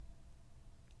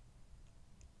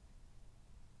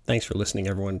Thanks for listening,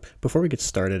 everyone. Before we get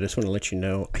started, I just want to let you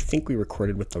know, I think we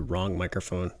recorded with the wrong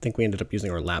microphone. I think we ended up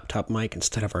using our laptop mic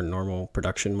instead of our normal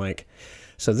production mic.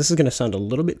 So this is going to sound a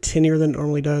little bit tinnier than it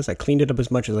normally does. I cleaned it up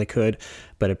as much as I could,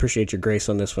 but I appreciate your grace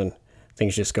on this one.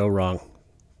 Things just go wrong.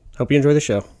 Hope you enjoy the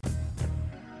show.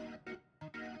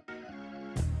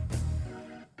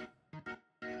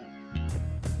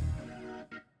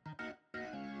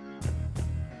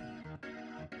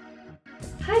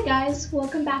 Hi guys,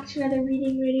 welcome back to another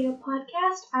Reading Radio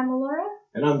podcast. I'm Alora.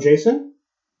 And I'm Jason.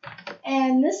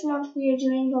 And this month we are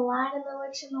doing The Lion and the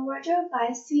Witch and the Wardrobe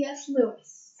by C.S.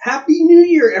 Lewis. Happy New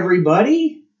Year,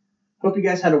 everybody! Hope you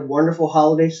guys had a wonderful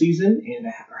holiday season and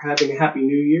are having a happy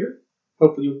New Year.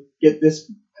 Hopefully you'll get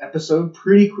this episode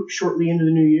pretty shortly into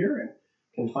the new year and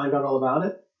can find out all about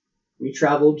it. We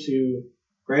traveled to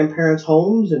grandparents'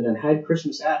 homes and then had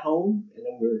Christmas at home, and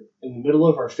then we're in the middle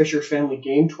of our Fisher Family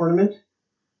Game Tournament.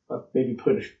 I'll maybe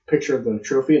put a picture of the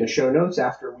trophy in the show notes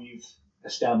after we've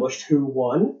established who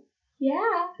won.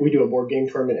 Yeah. We do a board game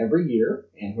tournament every year,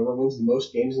 and whoever wins the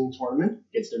most games in the tournament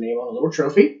gets their name on a little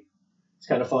trophy. It's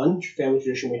kind of fun, family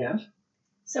tradition we have.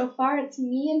 So far it's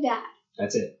me and Dad.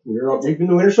 That's it. We've been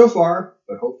the winners so far,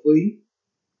 but hopefully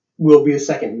we'll be a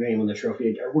second name on the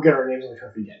trophy, or we'll get our names on the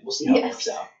trophy again. We'll see how it works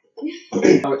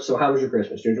out. So how was your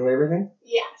Christmas? Did you enjoy everything?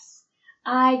 Yes.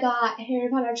 I got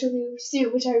Harry Potter Trivial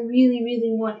Pursuit, which I really,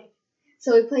 really wanted.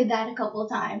 So we played that a couple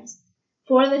of times.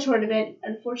 For the tournament,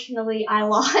 unfortunately, I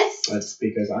lost. That's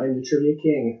because I am the trivia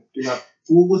king. Do not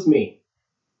fool with me.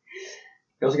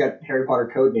 I also got Harry Potter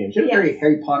code names. You had a very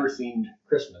Harry Potter themed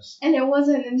Christmas. And it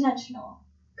wasn't intentional,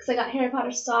 because I got Harry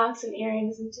Potter socks and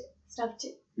earrings and stuff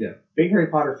too. Yeah, big Harry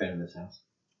Potter fan in this house.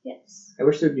 Yes. I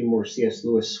wish there'd be more C.S.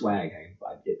 Lewis swag.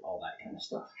 I'd get all that kind of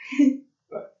stuff.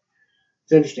 But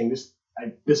it's interesting.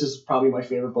 This is probably my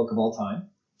favorite book of all time,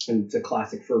 and it's a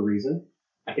classic for a reason.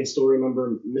 I can still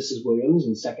remember Mrs. Williams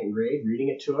in second grade reading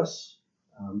it to us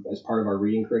as part of our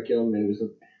reading curriculum, and it was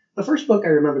the first book I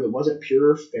remember that wasn't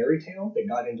pure fairy tale, that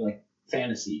got into like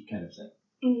fantasy kind of thing.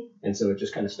 Mm-hmm. And so it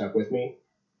just kind of stuck with me.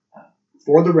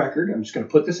 For the record, I'm just going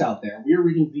to put this out there. We are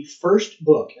reading the first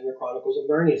book in the Chronicles of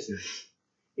Narnia series.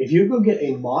 If you go get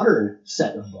a modern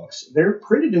set of books, they're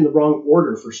printed in the wrong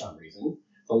order for some reason.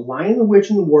 The Lion, the Witch,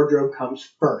 and the Wardrobe comes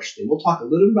first, and we'll talk a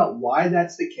little bit about why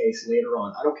that's the case later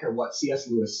on. I don't care what C.S.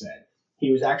 Lewis said.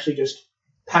 He was actually just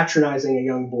patronizing a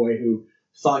young boy who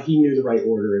thought he knew the right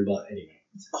order, but anyway.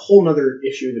 It's a whole other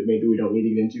issue that maybe we don't need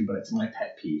to get into, but it's my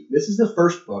pet peeve. This is the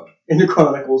first book in the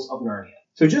Chronicles of Narnia.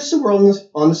 So just so we're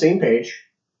on the same page,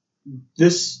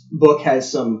 this book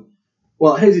has it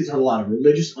has a lot of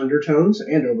religious undertones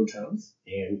and overtones,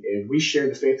 and we share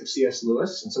the faith of C.S.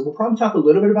 Lewis, and so we'll probably talk a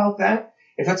little bit about that.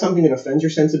 If that's something that offends your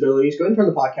sensibilities, go ahead and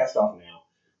turn the podcast off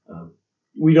now.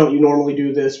 We don't normally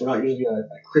do this. We're not usually a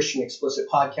Christian explicit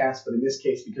podcast, but in this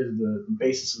case, because of the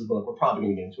basis of the book, we're probably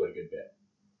going to get into it a good bit.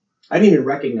 I didn't even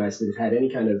recognize that it had any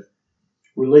kind of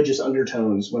religious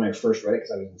undertones when I first read it,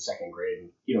 because I was in second grade, and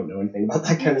you don't know anything about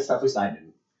that kind of stuff, at least I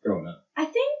didn't, growing up. I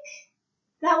think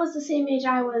that was the same age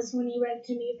I was when you read it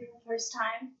to me for the first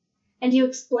time, and you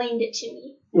explained it to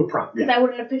me. No problem. Because I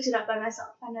wouldn't have picked it up by myself.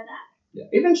 I know that. Yeah,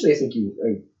 eventually I think you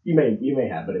may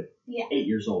have, but at 8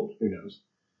 years old, who knows?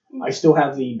 Mm-hmm. I still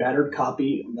have the battered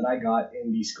copy that I got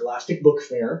in the Scholastic Book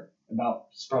Fair, about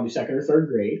probably second or third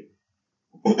grade.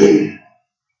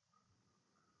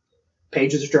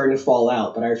 Pages are starting to fall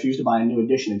out, but I refuse to buy a new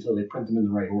edition until they print them in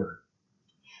the right order.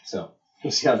 So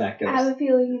we'll see how that goes. I have a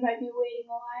feeling you might be waiting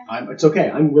a while. It's okay.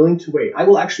 I'm willing to wait. I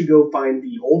will actually go find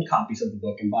the old copies of the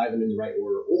book and buy them in the right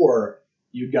order, or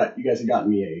you guys have gotten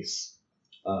me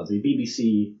the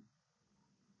BBC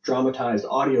dramatized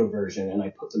audio version, and I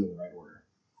put them in the right order.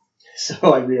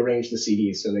 So I rearranged the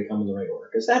CDs so they come in the right order,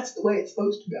 because that's the way it's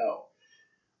supposed to go.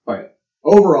 All right.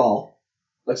 Overall,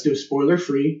 let's do a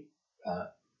spoiler-free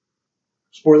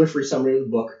summary of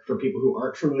the book for people who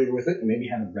aren't familiar with it and maybe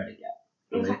haven't read it yet.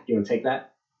 Okay. You want to take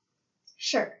that?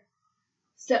 Sure.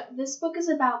 So this book is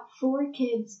about 4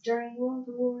 kids during World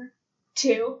War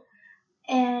II,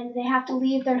 and they have to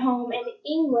leave their home in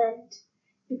England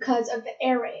because of the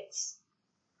air raids.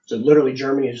 So literally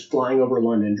Germany is flying over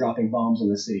London, dropping bombs on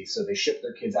the city, so they ship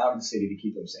their kids out of the city to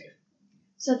keep them safe.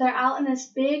 So they're out in this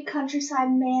big countryside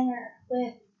manor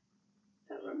with,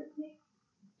 I don't remember the name.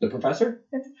 The professor?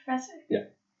 That's the professor. Yeah.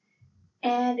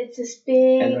 And it's this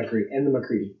big... And the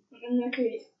Macready.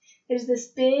 There's this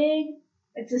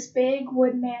big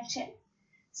wood mansion.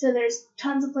 So there's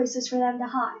tons of places for them to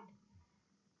hide.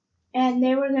 And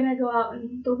they were going to go out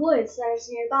in the woods that is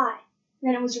nearby. And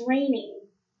then it was raining.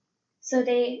 So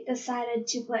they decided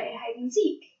to play hide and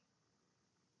seek.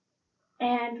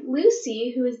 And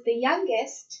Lucy, who is the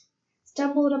youngest,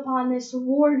 stumbled upon this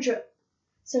wardrobe.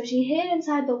 So she hid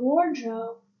inside the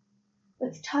wardrobe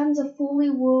with tons of fully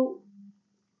wool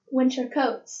winter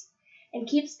coats and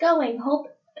keeps going,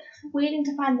 waiting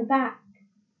to find the bag.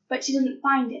 But she doesn't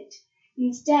find it.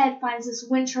 Instead, finds this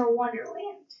winter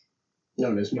wonderland.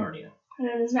 Known as Narnia.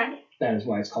 Narnia. That is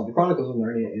why it's called The Chronicles of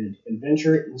Narnia, and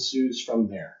adventure ensues from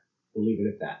there. We'll leave it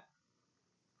at that.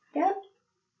 Yep.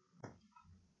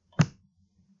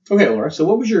 Okay, Laura, so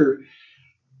what was your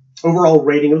overall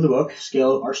rating of the book?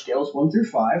 Our scale is 1 through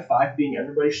 5. 5 being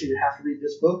everybody should have to read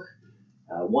this book.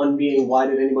 1 being why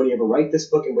did anybody ever write this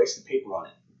book and waste the paper on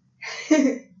it?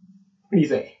 What do you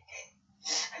think?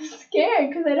 I'm scared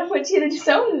because I don't want you to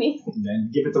disown me.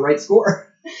 Then give it the right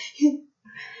score.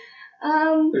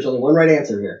 There's only one right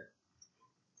answer here.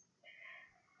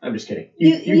 I'm just kidding.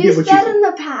 You said in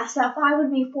the past that 5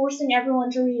 would be forcing everyone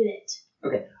to read it.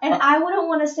 Okay. And I wouldn't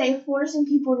want to say forcing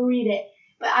people to read it,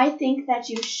 but I think that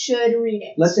you should read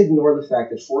it. Let's ignore the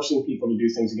fact that forcing people to do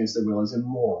things against their will is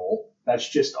immoral. That's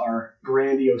just our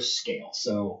grandiose scale.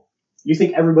 So you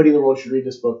think everybody in the world should read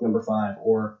this book, number 5,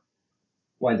 or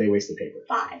why'd they waste the paper?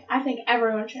 5. I think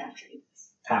everyone should have to read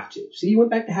this. Have to. See, you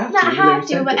went back to have to. Not have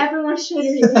to, but everyone should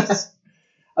read this.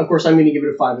 Of course, I'm going to give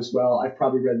it a 5 as well. I've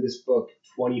probably read this book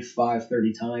 25,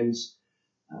 30 times.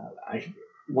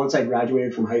 Once I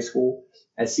graduated from high school,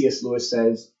 as C.S. Lewis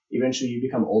says, eventually you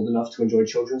become old enough to enjoy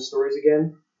children's stories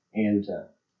again. And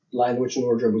Lion, the Witch, and the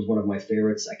Wardrobe was one of my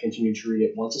favorites. I continued to read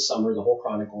it once a summer, the whole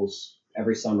Chronicles,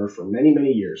 every summer for many,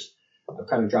 many years. I've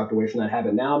kind of dropped away from that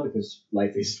habit now because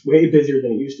life is way busier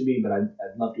than it used to be, but I'd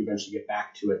love to eventually get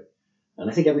back to it. And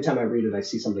I think every time I read it, I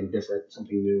see something different,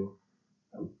 something new.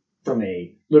 From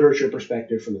a literature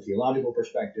perspective, from a theological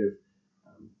perspective.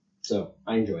 So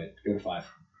I enjoy it. Give it a 5.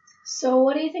 So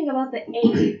what do you think about the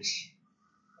age?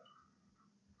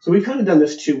 So we've kind of done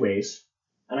this 2 ways.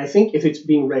 And I think if it's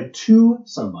being read to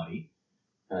somebody,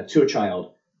 to a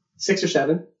child, 6 or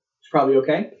 7 is probably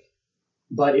okay.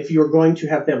 But if you're going to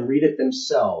have them read it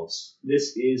themselves,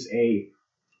 this is a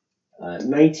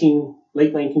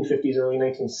late 1950s, early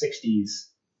 1960s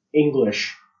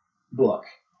English book.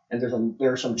 And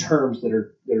there are some terms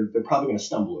that they're probably going to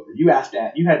stumble over. You had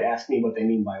to ask me what they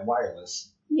mean by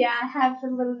wireless. Yeah, I have a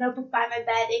little notebook by my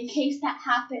bed in case that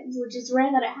happens, which is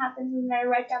rare that it happens, and then I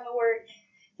write down the word.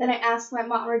 Then I ask my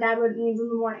mom or dad what it means in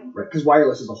the morning. Right, because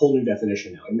wireless is a whole new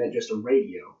definition now. It meant just a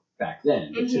radio back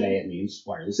then, but today it means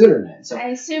wireless internet. So I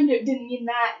assumed it didn't mean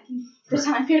that the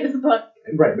time period of the book.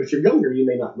 Right, but if you're younger, you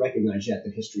may not recognize yet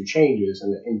that history changes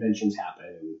and that inventions happen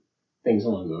and things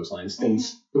along those lines.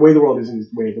 The way the world is the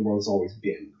way the world has always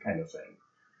been, kind of thing.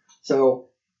 So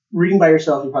reading by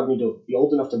yourself, you probably need to be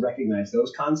old enough to recognize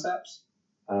those concepts.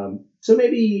 So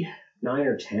maybe 9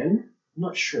 or 10. I'm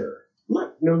not sure. I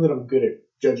don't know that I'm good at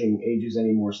judging ages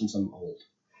anymore since I'm old.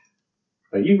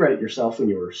 But you read it yourself when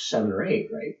you were 7 or 8,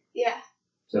 right? Yeah.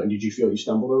 So did you feel you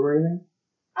stumbled over anything?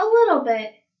 A little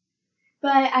bit.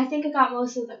 But I think I got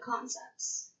most of the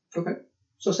concepts. Okay.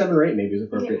 So 7 or 8 maybe is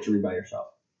appropriate to read by yourself.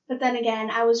 But then again,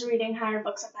 I was reading higher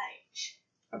books at that age.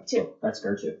 So that's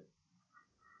fair too.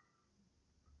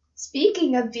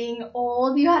 Speaking of being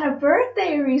old, you had a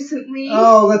birthday recently.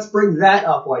 Oh, let's bring that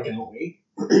up, why don't we?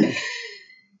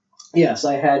 Yes,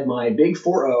 I had my big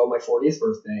 4-0, my 40th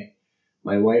birthday.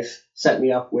 My wife set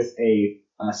me up with a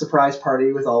surprise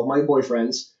party with all of my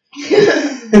boyfriends.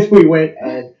 And we went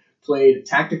and played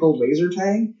tactical laser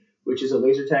tag, which is a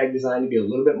laser tag designed to be a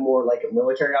little bit more like a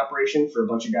military operation for a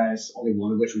bunch of guys, only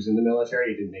one of which was in the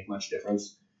military. It didn't make much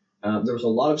difference. There was a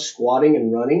lot of squatting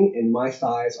and running, and my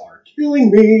thighs are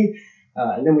killing me.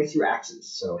 And then we threw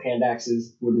axes. So hand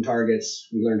axes, wooden targets.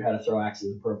 We learned how to throw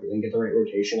axes appropriately and get the right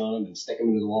rotation on them and stick them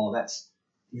into the wall. That's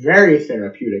very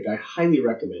therapeutic. I highly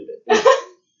recommend it.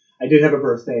 I did have a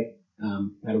birthday.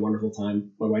 Had a wonderful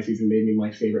time. My wife even made me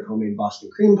my favorite homemade Boston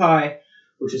cream pie,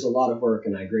 which is a lot of work,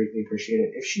 and I greatly appreciate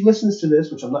it. If she listens to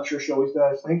this, which I'm not sure she always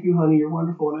does, thank you, honey. You're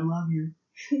wonderful, and I love you.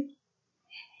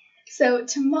 So,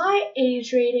 to my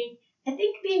age rating, I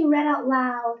think being read out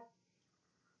loud,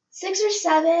 6 or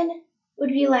 7 would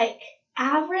be like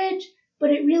average,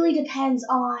 but it really depends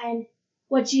on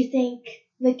what you think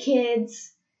the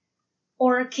kids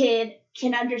or a kid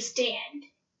can understand.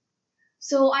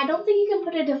 So I don't think you can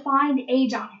put a defined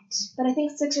age on it, but I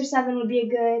think 6 or 7 would be a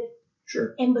good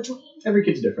in between. Every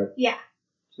kid's different. Yeah.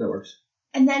 So that works.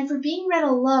 And then for being read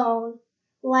alone,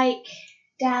 like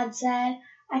Dad said,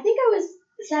 I think I was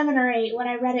 7 or 8 when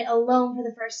I read it alone for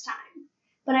the first time.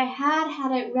 But I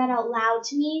had it read out loud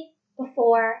to me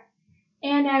before,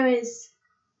 and I was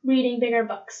reading bigger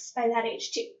books by that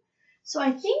age too. So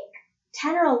I think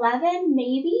 10 or 11,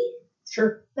 maybe.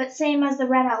 Sure. But same as the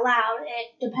read out loud,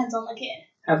 it depends on the kid.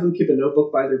 Have them keep a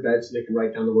notebook by their bed so they can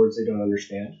write down the words they don't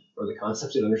understand or the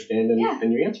concepts they don't understand, and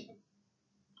you answer them.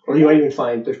 Or you might even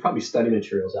find there's probably study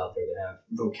materials out there that have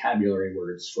vocabulary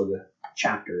words for the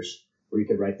chapters where you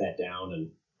could write that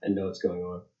down and know what's going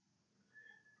on.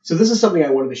 So this is something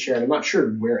I wanted to share, and I'm not sure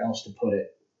where else to put it.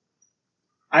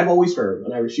 I've always heard,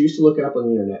 and I refuse to look it up on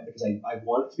the internet because I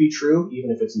want it to be true,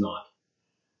 even if it's not,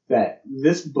 that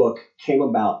this book came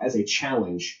about as a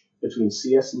challenge between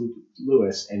C.S.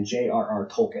 Lewis and J.R.R.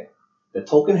 Tolkien. That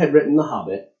Tolkien had written The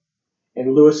Hobbit,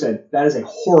 and Lewis said, that is a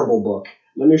horrible book.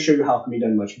 Let me show you how it can be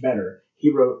done much better.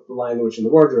 He wrote The Lion, the Witch, and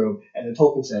the Wardrobe, and then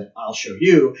Tolkien said, I'll show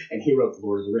you, and he wrote The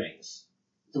Lord of the Rings.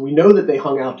 So we know that they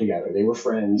hung out together. They were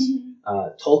friends.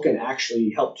 Tolkien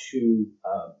actually helped to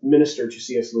minister to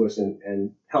C.S. Lewis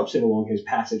and helps him along his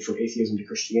passage from atheism to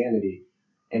Christianity.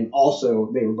 And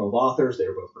also, they were both authors. They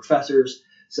were both professors.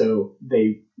 So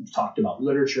they talked about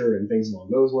literature and things along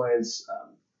those lines.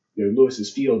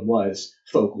 Lewis's field was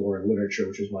folklore and literature,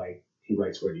 which is why he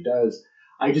writes what he does.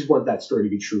 I just want that story to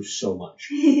be true so much.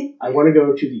 I want to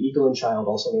go to the Eagle and Child,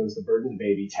 also known as the Bird and the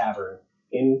Baby Tavern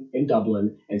in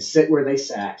Dublin, and sit where they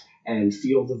sat and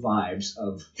feel the vibes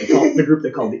of the group they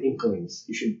called the Inklings.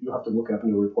 You'll have to look it up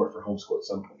in a report for homeschool at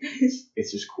some point.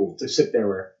 It's just cool to sit there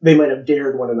where they might have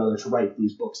dared one another to write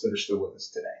these books that are still with us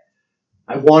today.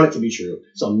 I want it to be true,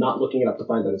 so I'm not looking it up to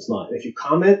find that it's not. And if you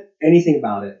comment anything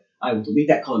about it, I will delete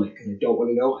that comment because I don't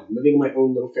want to know. I'm living in my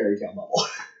own little fairy tale bubble.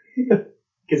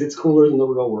 Because it's cooler than the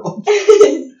real world.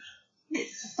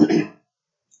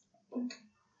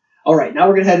 All right, now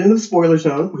we're going to head into the spoiler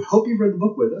zone. We hope you've read the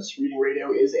book with us. Reading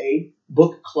Radio is a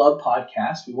book club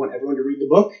podcast. We want everyone to read the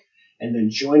book and then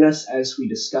join us as we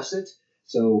discuss it.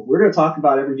 So we're going to talk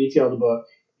about every detail of the book.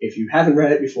 If you haven't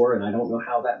read it before, and I don't know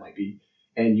how that might be,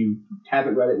 and you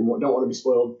haven't read it and don't want to be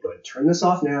spoiled, go ahead and turn this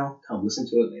off now. Come listen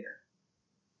to it later.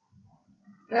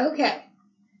 Okay.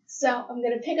 So I'm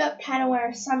going to pick up kind of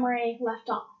where Summary left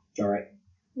off. All right.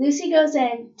 Lucy goes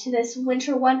into this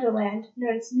winter wonderland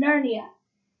known as Narnia,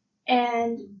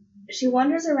 and she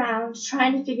wanders around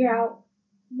trying to figure out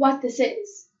what this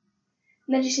is.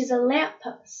 And then she sees a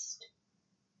lamppost,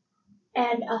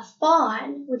 and a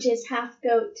fawn, which is half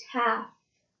goat, half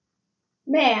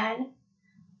man,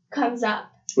 comes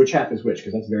up. Which half is which?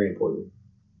 Because that's very important.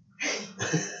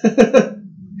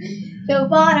 The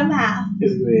bottom half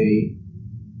is the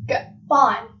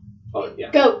fawn. Oh,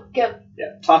 yeah. Goat.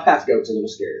 Yeah, top half goat's a little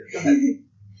scarier. Go ahead.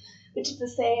 Which is the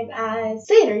same as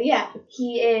Satyr, yeah.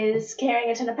 He is carrying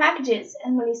a ton of packages,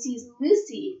 and when he sees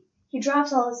Lucy, he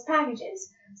drops all his packages.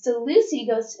 So Lucy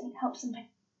goes and helps him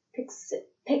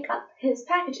pick up his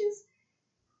packages.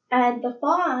 And the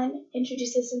fawn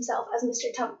introduces himself as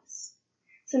Mr. Tumnus.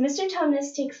 So Mr.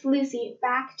 Tumnus takes Lucy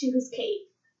back to his cave.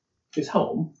 His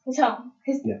home.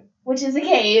 Yeah. Which is a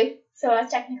cave, so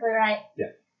that's technically right. Yeah.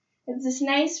 It's this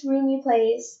nice, roomy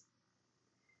place.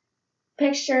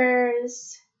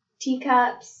 Pictures,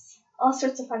 teacups, all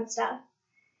sorts of fun stuff.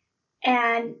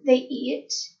 And they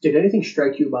eat. Did anything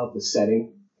strike you about the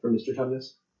setting for Mr.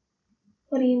 Tumnus?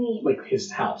 What do you mean? Like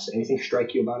his house. Anything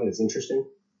strike you about it as interesting?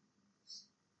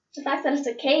 The fact that it's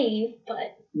a cave,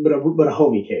 but a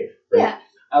homey cave, right? Yeah.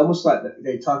 I almost thought that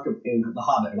they talked in The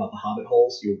Hobbit about the Hobbit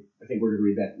holes. I think we're going to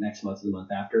read that next month or the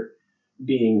month after.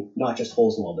 Being not just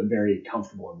holes in the wall, but very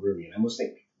comfortable and roomy. And I almost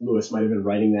think Lewis might have been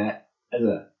writing that as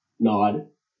a nod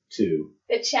to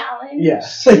the challenge. Yeah,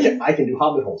 I can do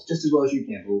hobbit holes just as well as you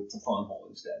can, but it's a fawn hole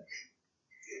instead.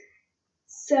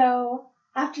 So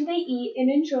after they eat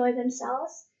and enjoy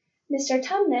themselves, Mr.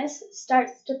 Tumnus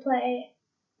starts to play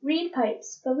reed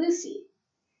pipes for Lucy,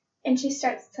 and she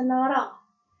starts to nod off.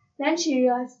 Then she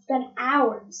realizes it's been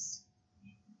hours,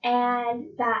 and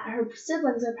that her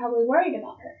siblings are probably worried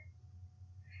about her.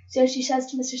 So she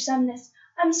says to Mr. Tumnus,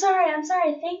 I'm sorry,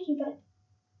 thank you,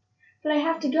 but I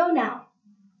have to go now.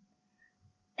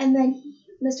 And then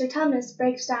Mr. Tumnus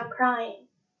breaks down crying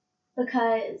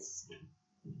because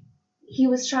he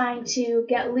was trying to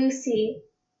get Lucy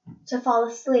to fall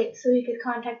asleep so he could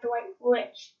contact the White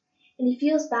Witch. And he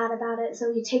feels bad about it,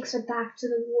 so he takes her back to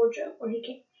the wardrobe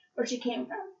where she came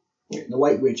from. Yeah, the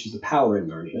White Witch is the power in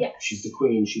Narnia. Yes. She's the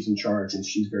queen, she's in charge, and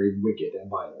she's very wicked and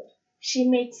violent. She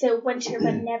makes it winter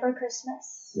but never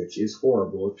Christmas. Which is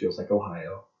horrible. It feels like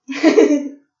Ohio.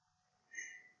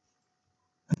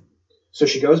 So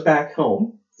she goes back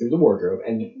home through the wardrobe,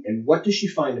 and what does she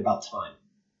find about time?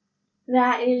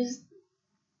 That is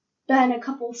been a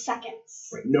couple seconds.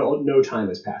 Right. No time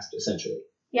has passed, essentially.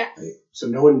 Yes. Right? So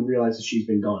no one realizes she's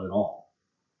been gone at all,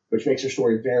 which makes her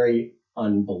story very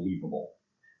unbelievable.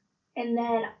 And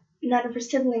then none of her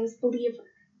siblings believe her.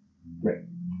 Right.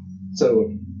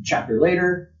 So chapter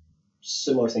later,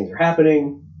 similar things are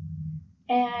happening.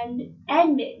 and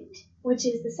Edmund, which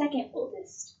is the second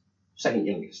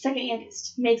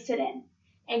youngest, makes it in.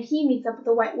 And he meets up with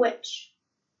the White Witch,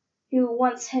 who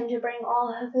wants him to bring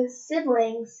all of his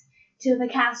siblings to the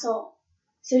castle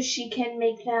so she can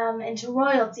make them into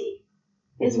royalty,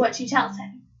 is what she tells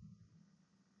him.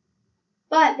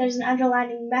 But there's an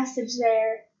underlying message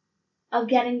there of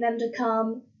getting them to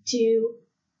come to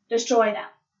destroy them.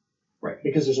 Right,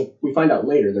 because we find out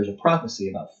later there's a prophecy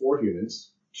about 4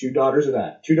 humans, 2 daughters of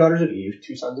Eve,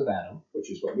 2 sons of Adam,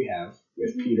 which is what we have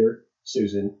with Peter,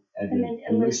 Susan, Edmund,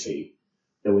 and Lucy.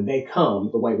 That when they come,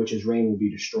 the White Witch's reign will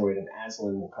be destroyed and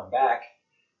Aslan will come back,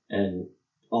 and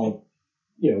all,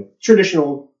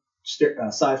 traditional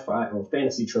sci-fi or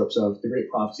fantasy tropes of the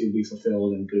great prophecy will be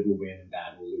fulfilled and good will win and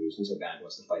bad will lose, and so bad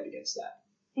wants to fight against that.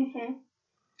 Mm-hmm.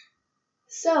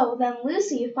 So then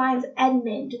Lucy finds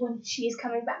Edmund when she's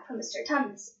coming back from Mr.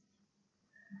 Tumnus.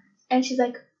 And she's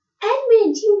like,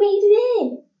 Edmund, you made it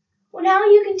in! Well, now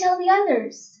you can tell the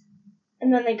others.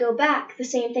 And then they go back. The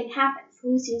same thing happens.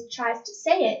 Lucy tries to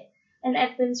say it, and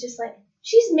Edmund's just like,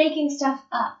 she's making stuff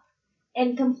up,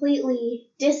 and completely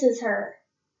disses her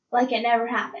like it never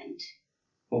happened.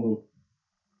 Mm-hmm.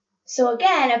 So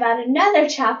again, about another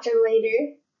chapter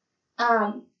later,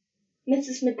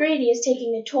 Mrs. McGrady is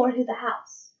taking a tour through the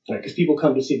house. Right, because people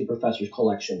come to see the professor's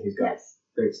collection. He's got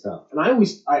great stuff. And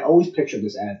I always pictured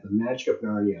this as the Magic of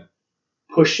Narnia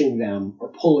pushing them or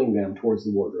pulling them towards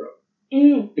the wardrobe.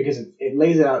 Because it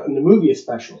lays it out in the movie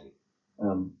especially,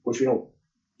 which we don't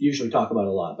usually talk about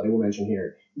a lot, but I will mention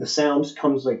here. The sound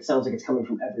sounds like it's coming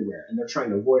from everywhere, and they're trying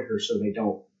to avoid her so they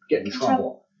don't get in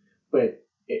trouble. But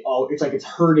it's like it's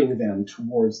herding them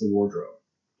towards the wardrobe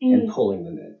and pulling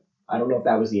them in. I don't know if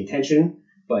that was the intention,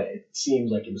 but it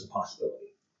seems like it was a possibility.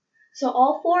 So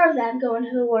all 4 of them go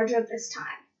into the wardrobe this time,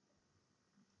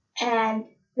 and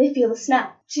they feel the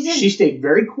smell. She stayed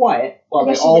very quiet while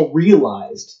they all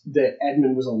realized that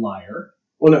Edmund was a liar.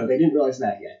 Well, no, they didn't realize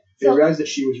that yet. They realized that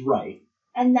she was right.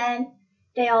 And then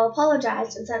they all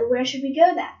apologized and said, where should we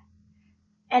go then?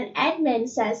 And Edmund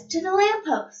says, to the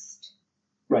lamppost.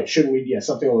 Right, shouldn't we? Yeah,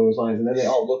 something along those lines. And then they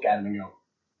all look at him and go,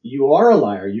 you are a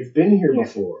liar. You've been here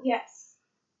before. Yes.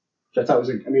 So I thought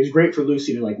it was great for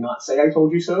Lucy to not say I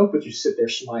told you so, but just sit there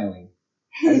smiling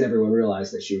as everyone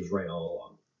realized that she was right all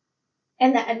along.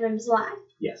 And that Edmund was lying.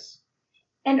 Yes.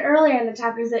 And earlier in the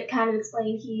chapters, it kind of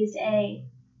explained he's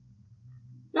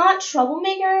not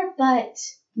troublemaker, but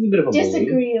he's a bit of a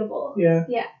disagreeable. Bully.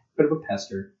 Yeah. Bit of a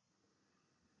pester.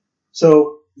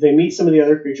 So they meet some of the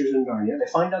other creatures in Narnia.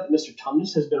 They find out that Mr.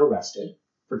 Tumnus has been arrested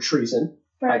for treason.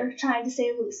 For trying to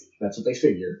save Lucy. That's what they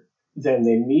figure. Then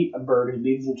they meet a bird who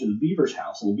leads them to the beaver's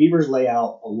house. And the beavers lay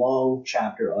out a long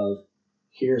chapter of,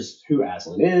 here's who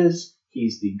Aslan is.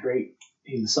 He's the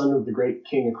son of the great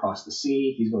king across the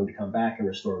sea. He's going to come back and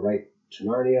restore right to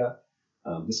Narnia.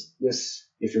 This,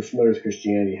 if you're familiar with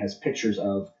Christianity, has pictures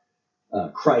of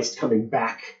Christ coming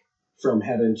back from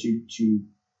heaven to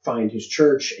find his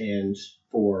church and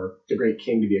for the great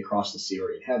king to be across the sea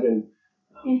or in heaven.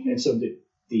 And so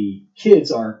the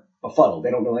kids are befuddled.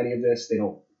 They don't know any of this. They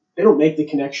don't make the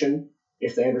connection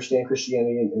if they understand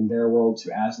Christianity in their world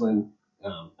to Aslan.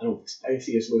 I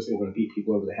see us listening want to beat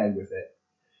people over the head with it.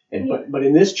 But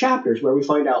in this chapter is where we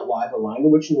find out why The Lion, the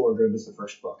Witch, and the Wardrobe is the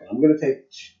first book. And I'm going to take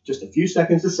just a few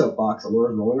seconds to soapbox.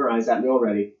 Alora's rolling her eyes at me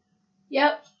already.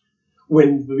 Yep.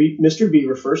 When Mr.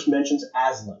 Beaver first mentions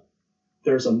Aslan,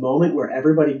 there's a moment where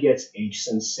everybody gets a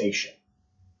sensation.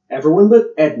 Everyone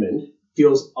but Edmund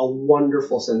feels a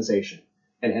wonderful sensation,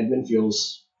 and Edmund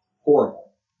feels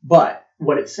horrible. But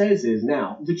what it says is,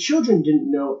 now, the children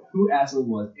didn't know who Aslan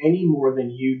was any more than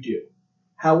you do.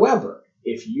 However,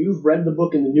 if you've read the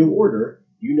book in the New Order,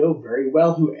 you know very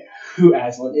well who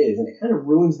Aslan is, and it kind of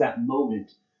ruins that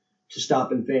moment to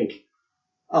stop and think,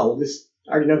 oh,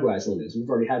 I already know who Aslan is. We've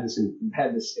already had this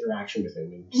interaction with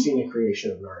him and seen the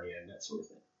creation of Narnia and that sort of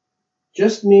thing.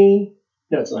 Just me.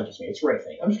 No, it's not just me. It's the right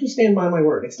thing. I'm just going to stand by my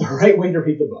word. It's the right way to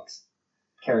read the books.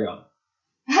 Carry on.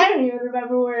 I don't even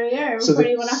remember where we are before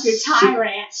you went off your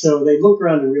tirade. So they look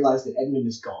around and realize that Edmund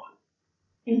is gone.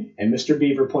 And Mr.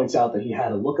 Beaver points out that he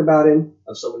had a look about him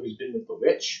of someone who's been with the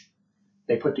witch.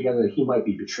 They put together that he might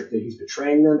be that he's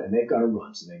betraying them, and they've got to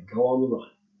run. So they go on the run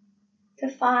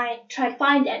try to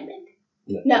find Edmund.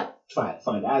 No.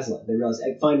 Find Aslan. They realize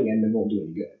finding Edmund won't do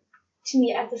any good. To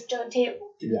meet at the stone table.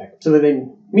 Exactly. So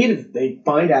they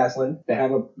find Aslan. They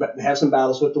have some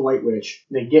battles with the White Witch.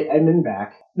 They get Edmund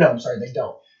back. No, I'm sorry, they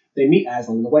don't. They meet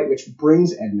Aslan, and the White Witch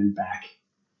brings Edmund back.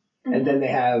 And then they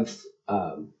have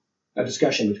a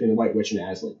discussion between the White Witch and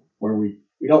Aslan, where we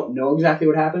don't know exactly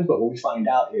what happens, but what we find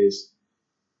out is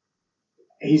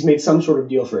he's made some sort of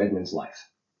deal for Edmund's life.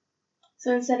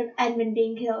 So instead of Edmund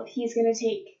being killed, he's going to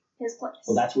take his place.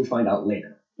 Well, that's what we find out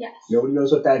later. Yes. Nobody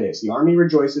knows what that is. The army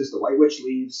rejoices, the White Witch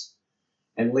leaves,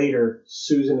 and later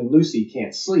Susan and Lucy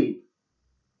can't sleep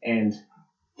and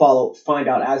find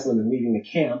out Aslan is leaving the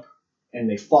camp, and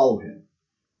they follow him.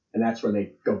 And that's where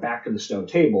they go back to the stone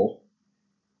table.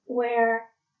 Where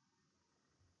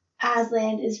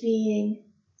Aslan is being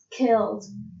killed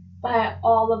by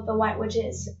all of the White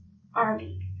Witch's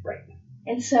army. Right.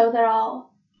 And so they're all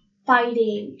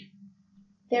fighting,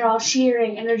 they're all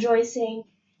cheering and rejoicing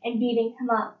and beating him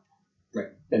up. Right.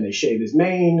 Then they shave his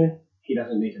mane. He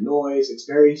doesn't make a noise. It's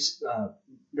very,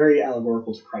 very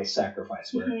allegorical to Christ's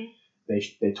sacrifice, where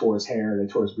they tore his hair, they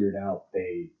tore his beard out,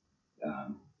 they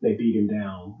beat him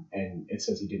down, and it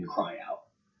says he didn't cry out.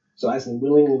 So Aslan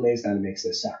willingly lays down and makes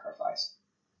this sacrifice.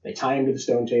 They tie him to the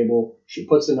stone table. She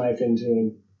puts the knife into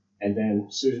him, and then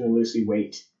Susan and Lucy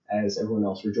wait as everyone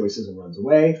else rejoices and runs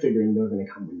away, figuring they're going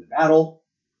to come win the battle.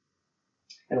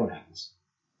 And what happens?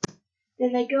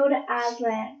 Then they go to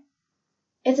Aslan.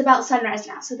 It's about sunrise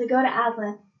now, so they go to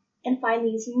Aslan and find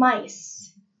these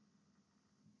mice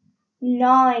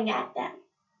gnawing at them.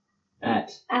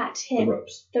 At him.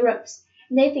 The ropes.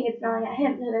 And they think it's gnawing at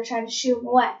him, so they're trying to shoo him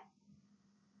away.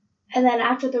 And then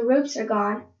after the ropes are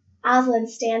gone, Aslan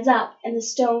stands up and the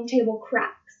stone table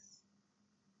cracks.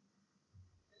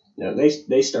 Now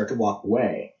they start to walk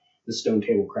away. The stone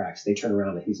table cracks. They turn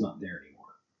around and he's not there anymore.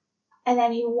 And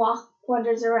then he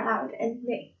wanders around and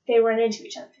they run into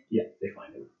each other. Yeah, they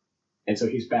find him. And so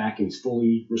he's back and he's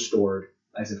fully restored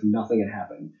as if nothing had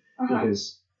happened.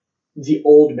 Because the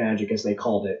old magic, as they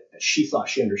called it, that she thought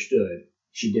she understood,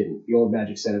 she didn't. The old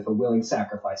magic said if a willing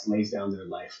sacrifice lays down their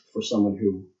life for someone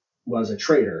who was a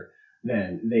traitor,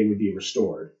 then they would be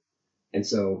restored. And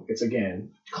so it's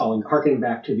again harkening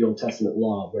back to the Old Testament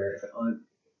law, where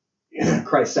if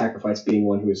Christ's sacrifice being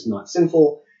one who is not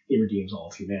sinful, he redeems all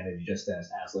of humanity, just as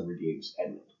Aslan redeems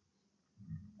Edmund.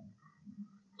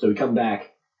 So we come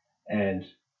back, and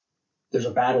there's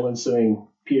a battle ensuing.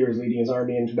 Peter is leading his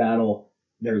army into battle.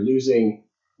 They're losing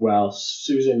while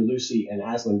Susan, Lucy, and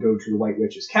Aslan go to the White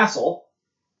Witch's castle.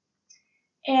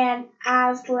 And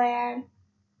Aslan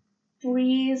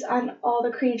breathes on all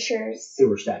the creatures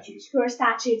who are statues,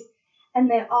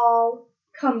 and they all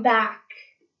come back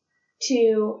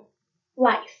to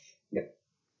life. Yep.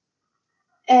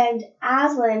 And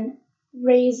Aslan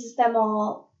raises them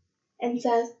all and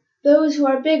says, "Those who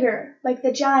are bigger, like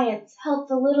the giants, help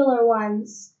the littler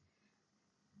ones."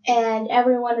 And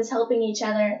everyone is helping each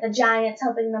other. The giants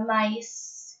helping the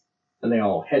mice. And they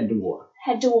all head to war.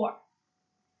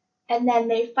 And then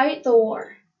they fight the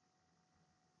war.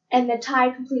 And the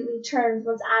tide completely turns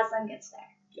once Aslan gets there.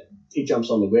 Yeah. He jumps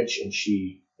on the witch, and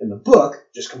she, in the book,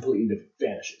 just completely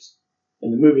vanishes.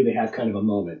 In the movie, they have kind of a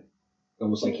moment,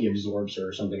 almost like he absorbs her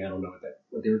or something. I don't know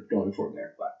what they were going for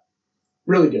there, but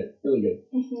really good.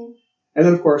 Mm-hmm. And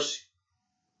then, of course,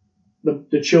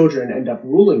 the children end up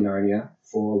ruling Narnia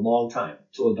for a long time,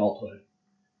 till adulthood.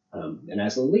 And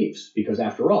Aslan leaves, because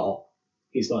after all,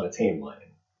 he's not a tame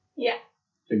lion. Yeah.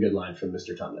 It's a good line from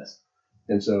Mr. Tumnus.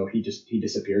 And so he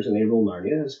disappears, and they rule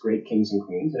Narnia as great kings and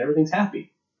queens, and everything's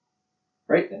happy.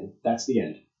 Right then, that's the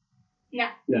end.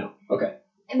 No. Okay.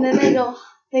 And then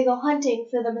they go hunting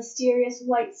for the mysterious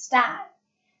white stag.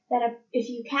 That if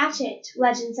you catch it,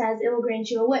 legend says it will grant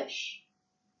you a wish.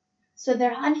 So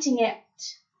they're hunting it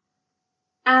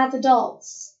as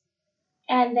adults,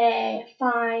 and they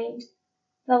find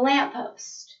the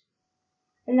lamppost,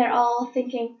 and they're all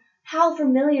thinking, "How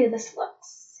familiar this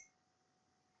looks."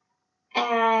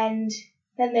 And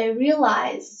then they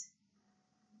realize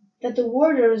that the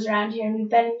wardrobes around here, and we've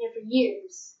been in here for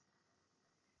years.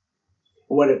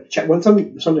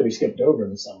 Something we skipped over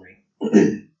in the summary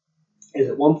is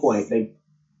at one point they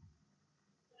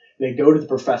go to the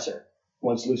professor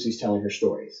once Lucy's telling her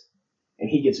stories, and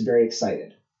he gets very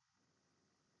excited.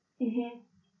 Mm-hmm.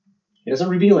 He doesn't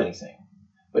reveal anything,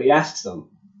 but he asks them,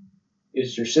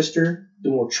 "Is your sister the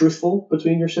more truthful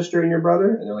between your sister and your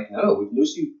brother?" And they're like, "No,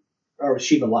 Lucy, or is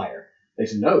she the liar?" They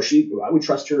said, "No, I would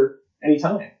trust her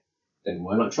anytime." Then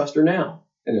why not trust her now?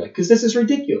 And they're like, "Because this is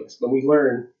ridiculous." But we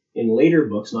learn in later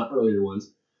books, not earlier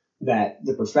ones, that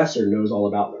the professor knows all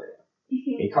about Narnia.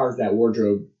 Mm-hmm. He carved that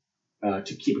wardrobe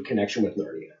to keep a connection with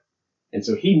Narnia. And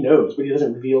so he knows, but he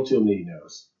doesn't reveal to him that he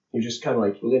knows. He's just kind of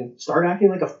like, well, then start acting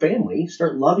like a family,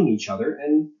 start loving each other,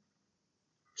 and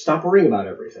stop worrying about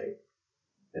everything.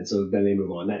 And so then they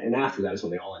move on. And after that is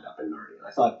when they all end up in Narnia.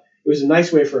 I thought it was a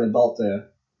nice way for an adult to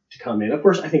come in. Of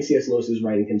course, I think C.S. Lewis is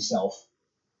writing himself.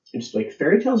 And just like,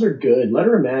 fairy tales are good. Let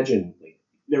her imagine. Like,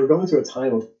 they were going through a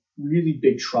time of really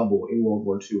big trouble in World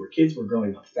War II, where kids were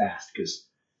growing up fast because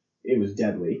it was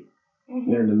deadly.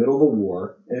 And they're in the middle of a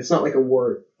war, and it's not like a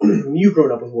war. You've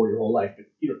grown up with war your whole life, but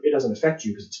it doesn't affect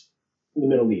you because it's in the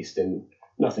Middle East and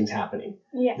nothing's happening.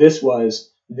 Yeah. This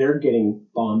was they're getting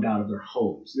bombed out of their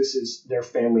homes. This is their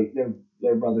family,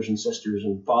 their brothers and sisters,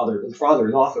 and the father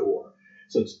is off at war,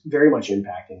 so it's very much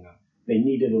impacting them. They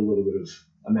needed a little bit of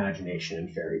imagination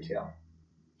and fairy tale,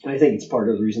 and I think it's part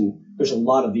of the reason there's a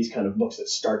lot of these kind of books that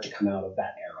start to come out of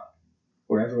that era,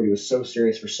 where everybody was so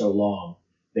serious for so long,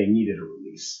 they needed a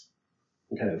release.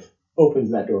 And kind of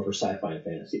opens that door for sci-fi and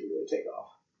fantasy to really take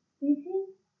off.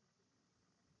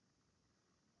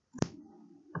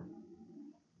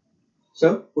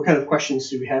 So, what kind of questions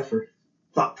do we have for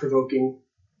thought-provoking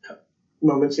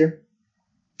moments here?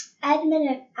 Edmund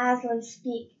and Aslan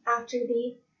speak after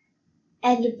the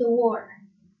end of the war.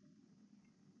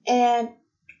 And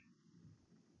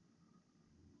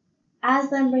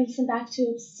Aslan brings him back to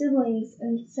his siblings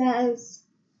and says,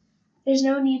 there's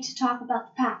no need to talk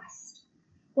about the past.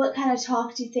 What kind of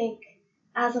talk do you think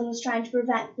Aslan was trying to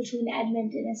prevent between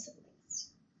Edmund and his siblings?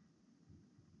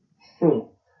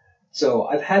 So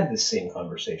I've had this same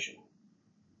conversation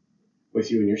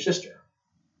with you and your sister.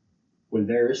 When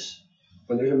there's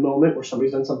a moment where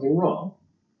somebody's done something wrong,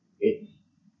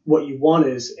 what you want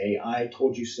is a I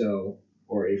told you so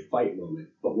or a fight moment.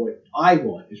 But what I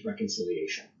want is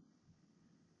reconciliation.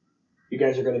 You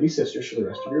guys are going to be sisters for the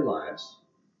rest of your lives.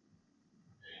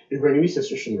 You're going to be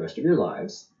sisters for the rest of your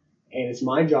lives, and it's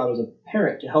my job as a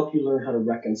parent to help you learn how to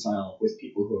reconcile with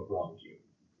people who have wronged you.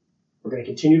 We're going to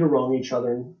continue to wrong each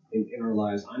other in our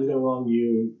lives. I'm going to wrong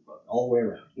you all the way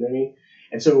around. You know what I mean?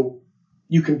 And so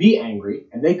you can be angry,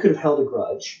 and they could have held a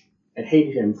grudge and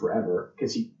hated him forever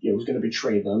because he was going to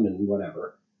betray them and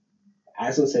whatever.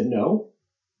 Aslan said, no,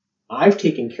 I've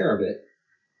taken care of it.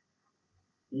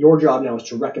 Your job now is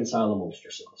to reconcile amongst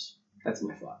yourselves. That's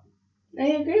my thought. I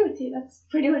agree with you. That's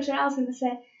pretty much what I was going to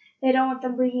say. They don't want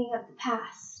them bringing up the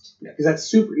past. Yeah, because that's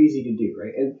super easy to do,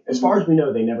 right? And as far as we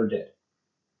know, they never did.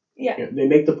 Yeah. They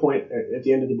make the point at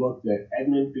the end of the book that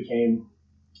Edmund became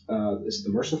the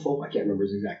Merciful. I can't remember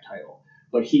his exact title,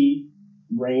 but he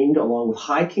reigned along with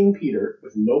High King Peter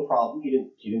with no problem. He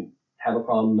didn't have a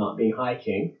problem not being High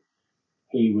King.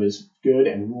 He was good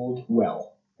and ruled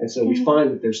well. And so we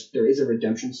find that there is a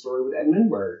redemption story with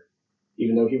Edmund where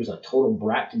even though he was a total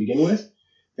brat to begin with,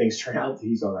 things turn out that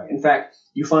he's all right. In fact,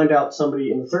 you find out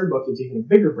somebody in the third book is even a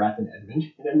bigger brat than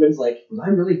Edmund. And Edmund's like, was I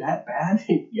really that bad?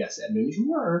 Yes, Edmund, you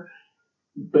were.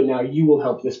 But now you will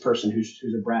help this person who's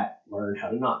a brat learn how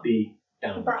to not be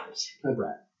down a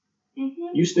brat.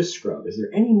 Eustace Scrubb. Is there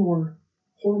any more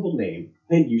horrible name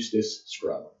than Eustace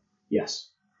Scrubb? Yes.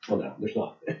 Well, no, there's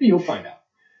not. You'll find out.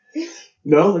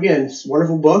 No, again, it's a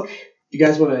wonderful book. If you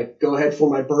guys want to go ahead for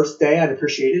my birthday, I'd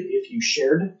appreciate it if you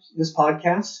shared this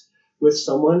podcast with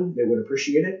someone that would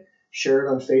appreciate it. Share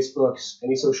it on Facebook,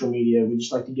 any social media. We'd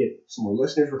just like to get some more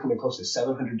listeners. We're coming close to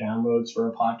 700 downloads for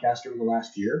our podcast over the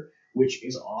last year, which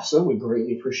is awesome. We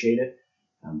greatly appreciate it.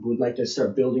 We'd like to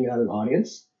start building out an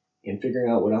audience and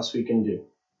figuring out what else we can do.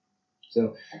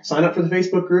 So sign up for the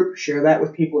Facebook group, share that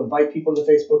with people, invite people to the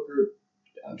Facebook group,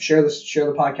 share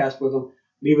the podcast with them.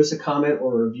 Leave us a comment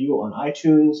or a review on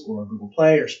iTunes or Google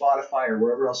Play or Spotify or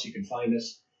wherever else you can find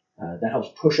us. That helps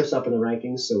push us up in the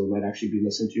rankings so we might actually be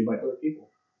listened to by other people.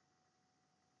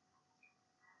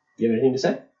 Do you have anything to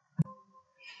say?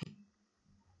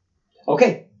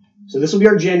 Okay, so this will be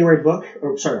our January book,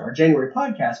 our January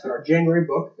podcast, but our January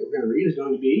book that we're going to read is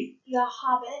going to be The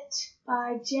Hobbit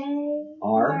by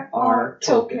J.R.R.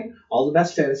 Tolkien. All the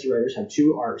best fantasy writers have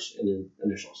two R's in their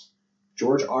initials.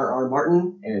 George R.R.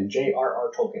 Martin and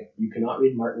J.R.R. Tolkien. You cannot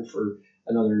read Martin for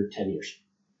another 10 years,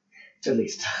 at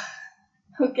least.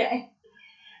 Okay.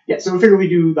 Yeah, so we figure we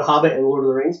do The Hobbit and Lord of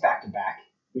the Rings back to back.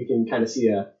 We can kind of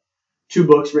see two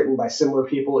books written by similar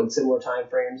people in similar time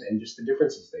frames and just the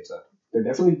differences they took. They're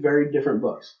definitely very different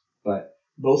books, but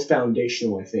both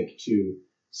foundational, I think, to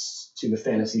the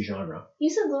fantasy genre.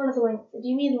 You said Lord of the Rings. Did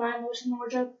you mean Lion, Witch, and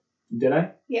Wardrobe? Did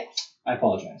I? Yes. I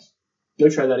apologize. Go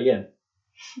try that again.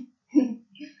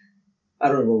 I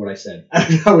don't remember what I said. I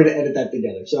don't know how to edit that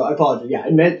together. So I apologize. Yeah, I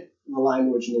meant The Lion,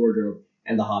 the Witch, and the Wardrobe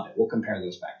and The Hobbit. We'll compare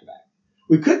those back to back.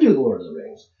 We could do The Lord of the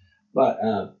Rings, but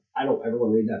I don't ever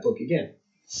want to read that book again.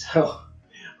 So,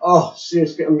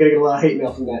 seriously, I'm going to get a lot of hate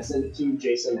mail from that. Send it to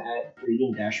Jason at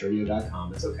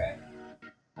reading-radio.com. It's okay.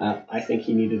 I think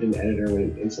he needed an editor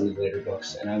in some of the later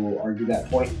books, and I will argue that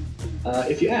point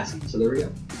if you ask. So there we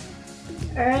go.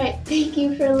 All right. Thank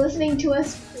you for listening to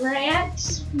us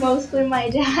rant. Mostly my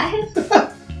dad.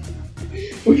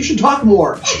 Well, you should talk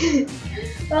more.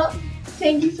 Well,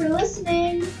 thank you for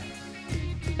listening.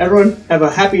 Everyone, have a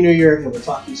happy new year, and we'll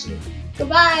talk to you soon.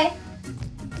 Goodbye.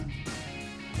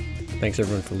 Thanks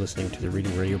everyone for listening to the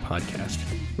Reading Radio podcast.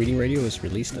 Reading Radio is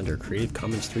released under Creative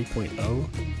Commons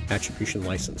 3.0 attribution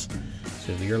license.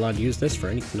 So you're allowed to use this for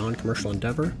any non-commercial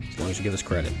endeavor as long as you give us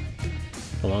credit.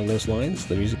 Along those lines,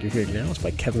 the music you're hearing now is by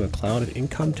Kevin MacLeod at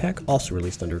Income Tech, also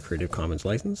released under Creative Commons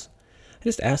license. I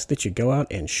just ask that you go out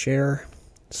and share,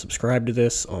 subscribe to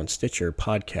this on Stitcher,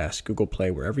 Podcast, Google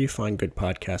Play, wherever you find good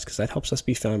podcasts, because that helps us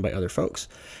be found by other folks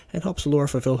and helps Laura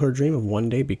fulfill her dream of one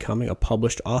day becoming a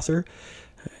published author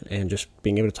and just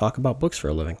being able to talk about books for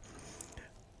a living.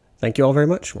 Thank you all very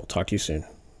much. We'll talk to you soon.